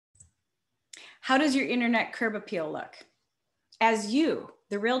How does your internet curb appeal look? As you,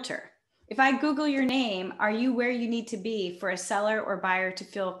 the realtor, if I Google your name, are you where you need to be for a seller or buyer to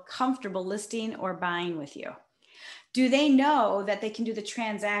feel comfortable listing or buying with you? Do they know that they can do the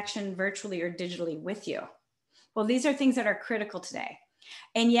transaction virtually or digitally with you? Well, these are things that are critical today.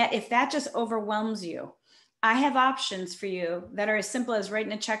 And yet, if that just overwhelms you, I have options for you that are as simple as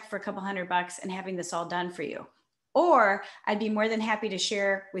writing a check for a couple $100 and having this all done for you. Or I'd be more than happy to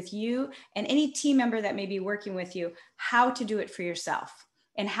share with you and any team member that may be working with you how to do it for yourself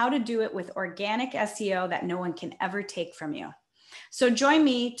and how to do it with organic SEO that no one can ever take from you. So join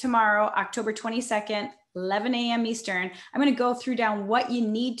me tomorrow, October 22nd, 11 a.m. Eastern. I'm going to go through down what you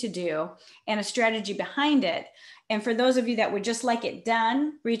need to do and a strategy behind it. And for those of you that would just like it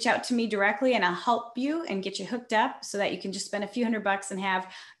done, reach out to me directly and I'll help you and get you hooked up so that you can just spend a few $100 and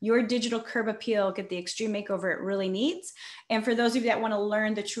have your digital curb appeal get the extreme makeover it really needs. And for those of you that want to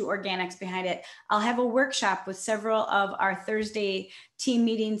learn the true organics behind it, I'll have a workshop with several of our Thursday team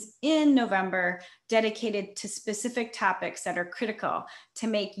meetings in November dedicated to specific topics that are critical to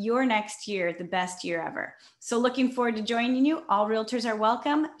make your next year the best year ever. So looking forward to joining you. All realtors are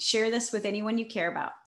welcome. Share this with anyone you care about.